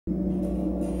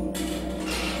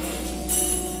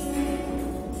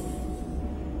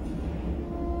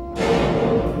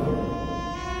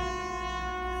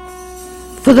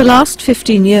For the last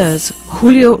 15 years,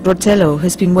 Julio Rotello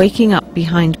has been waking up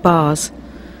behind bars.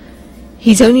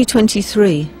 He's only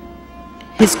 23.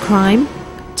 His crime?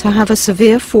 To have a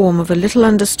severe form of a little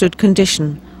understood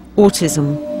condition,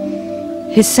 autism.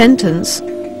 His sentence?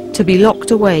 To be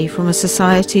locked away from a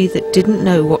society that didn't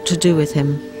know what to do with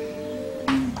him.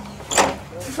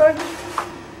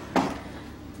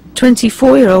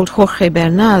 24-year-old Jorge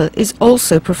Bernal is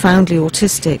also profoundly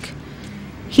autistic.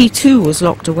 He too was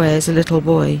locked away as a little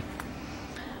boy.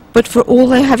 But for all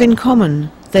they have in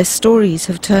common, their stories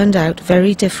have turned out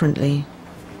very differently.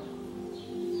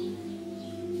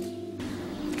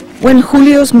 When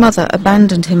Julio's mother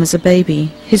abandoned him as a baby,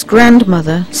 his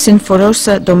grandmother,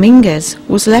 Sinforosa Dominguez,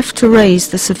 was left to raise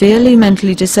the severely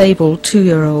mentally disabled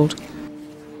 2-year-old.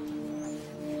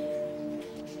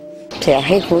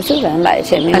 I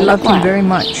loved him very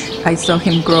much. I saw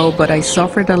him grow, but I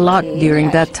suffered a lot during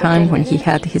that time when he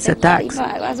had his attacks.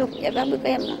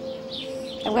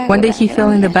 One day he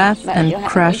fell in the bath and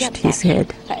crushed his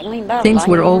head. Things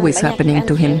were always happening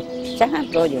to him.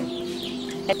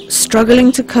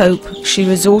 Struggling to cope, she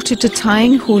resorted to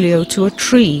tying Julio to a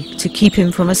tree to keep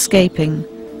him from escaping.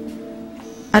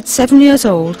 At 7 years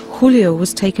old, Julio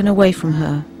was taken away from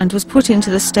her and was put into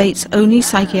the state's only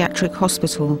psychiatric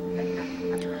hospital.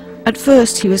 At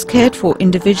first he was cared for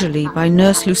individually by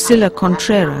nurse Lucila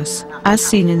Contreras, as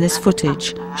seen in this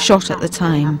footage, shot at the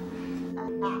time.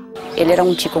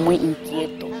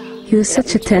 He was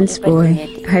such a tense boy,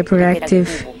 hyperactive.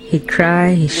 He'd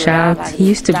cry, he'd shout, he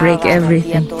used to break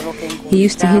everything. He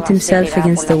used to hit himself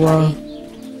against the wall.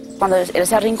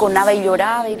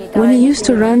 When he used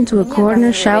to run to a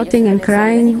corner shouting and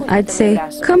crying, I'd say,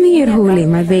 "Come here, Juli,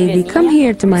 my baby, come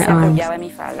here to my arms."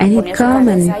 And he'd come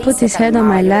and put his head on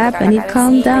my lap and he'd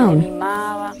calm down.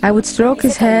 I would stroke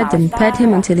his head and pet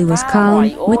him until he was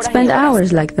calm. We'd spend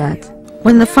hours like that.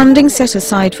 When the funding set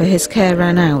aside for his care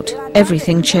ran out,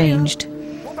 everything changed.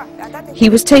 He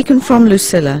was taken from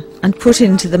Lucila and put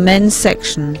into the men's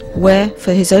section, where,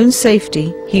 for his own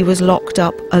safety, he was locked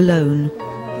up alone.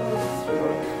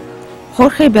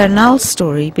 Jorge Bernal's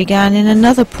story began in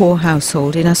another poor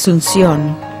household in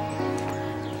Asunción.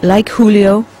 Like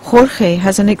Julio, Jorge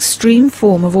has an extreme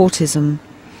form of autism.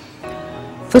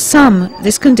 For some,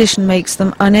 this condition makes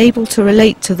them unable to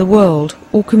relate to the world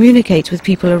or communicate with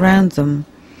people around them.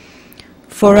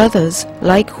 For others,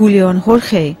 like Julio and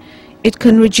Jorge, it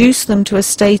can reduce them to a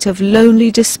state of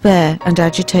lonely despair and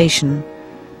agitation.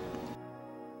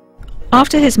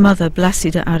 After his mother,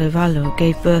 Blasida Arevalo,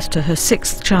 gave birth to her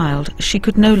 6th child, she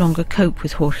could no longer cope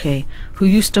with Jorge, who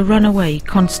used to run away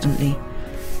constantly.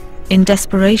 In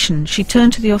desperation, she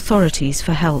turned to the authorities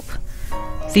for help.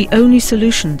 The only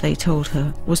solution, they told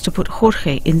her, was to put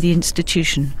Jorge in the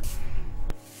institution.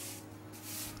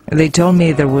 They told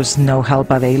me there was no help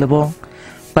available,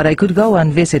 but I could go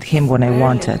and visit him when I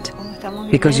wanted,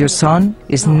 because your son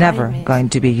is never going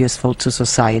to be useful to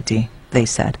society, they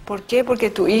said. ¿Por qué? Porque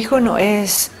tu hijo no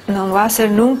va a ser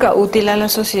nunca útil a la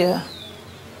sociedad.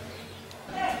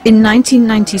 In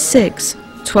 1996,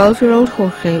 12-year-old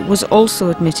Jorge was also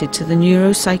admitted to the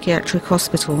neuropsychiatric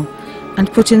hospital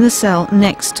and put in the cell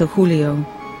next to Julio.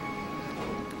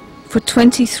 For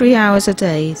 23 hours a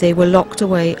day, they were locked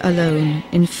away alone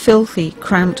in filthy,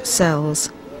 cramped cells.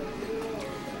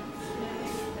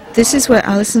 This is where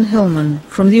Alison Hillman,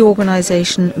 from the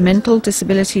organisation Mental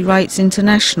Disability Rights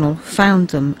International, found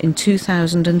them in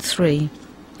 2003.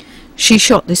 She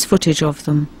shot this footage of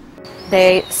them.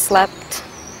 They slept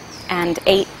and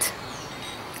ate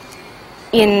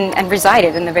and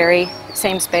resided in the very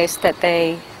same space that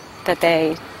they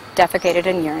defecated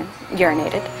and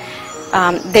urinated.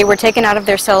 They were taken out of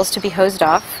their cells to be hosed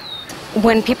off.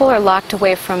 When people are locked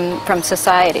away from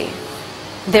society,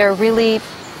 they're really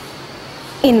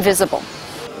invisible.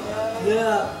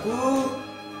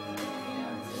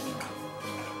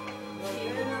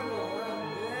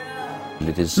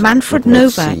 Manfred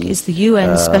Novak is the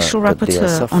UN Special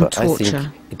Rapporteur on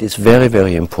torture. It is very,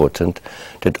 very important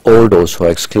that all those who are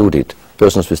excluded,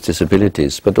 persons with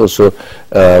disabilities, but also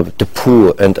the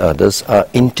poor and others, are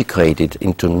integrated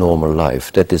into normal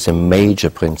life. That is a major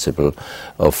principle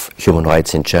of human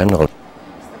rights in general.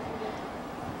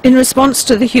 In response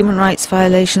to the human rights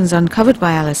violations uncovered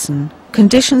by Alison,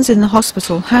 conditions in the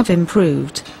hospital have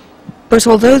improved. But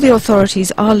although the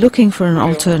authorities are looking for an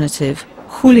alternative,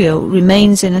 Julio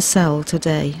remains in a cell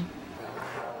today.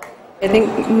 I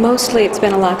think mostly it's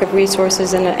been a lack of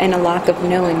resources and a lack of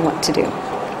knowing what to do.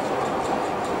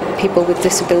 People with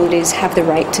disabilities have the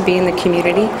right to be in the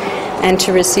community. and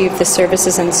to receive the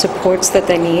services and supports that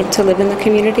they need to live in the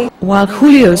community. While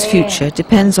Julio's future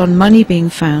depends on money being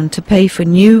found to pay for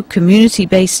new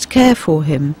community-based care for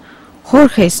him,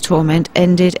 Jorge's torment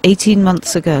ended 18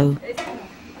 months ago.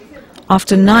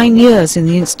 After 9 years in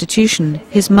the institution,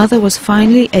 his mother was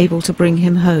finally able to bring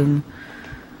him home.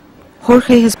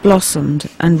 Jorge has blossomed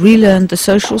and relearned the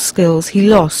social skills he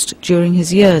lost during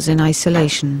his years in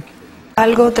isolation.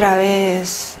 Algo otra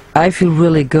vez. I feel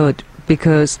really good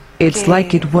because it's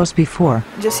like it was before.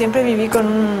 Yo siempre viví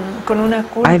con una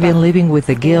culpa. I've been living with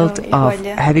the guilt of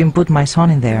having put my son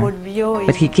in there,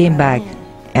 but he came back,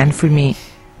 and for me,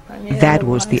 that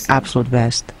was the absolute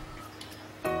best.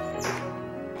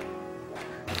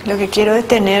 Lo que quiero es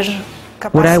tener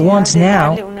What I want capacidad de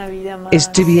now darle una vida más. is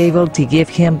to be able to give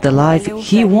him the life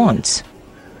he wants.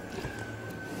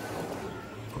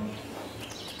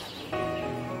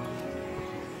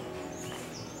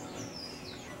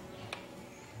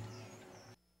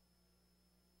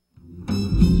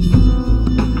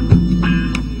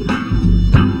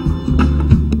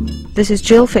 This is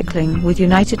Jill Fickling with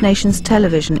United Nations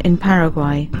Television in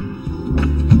Paraguay.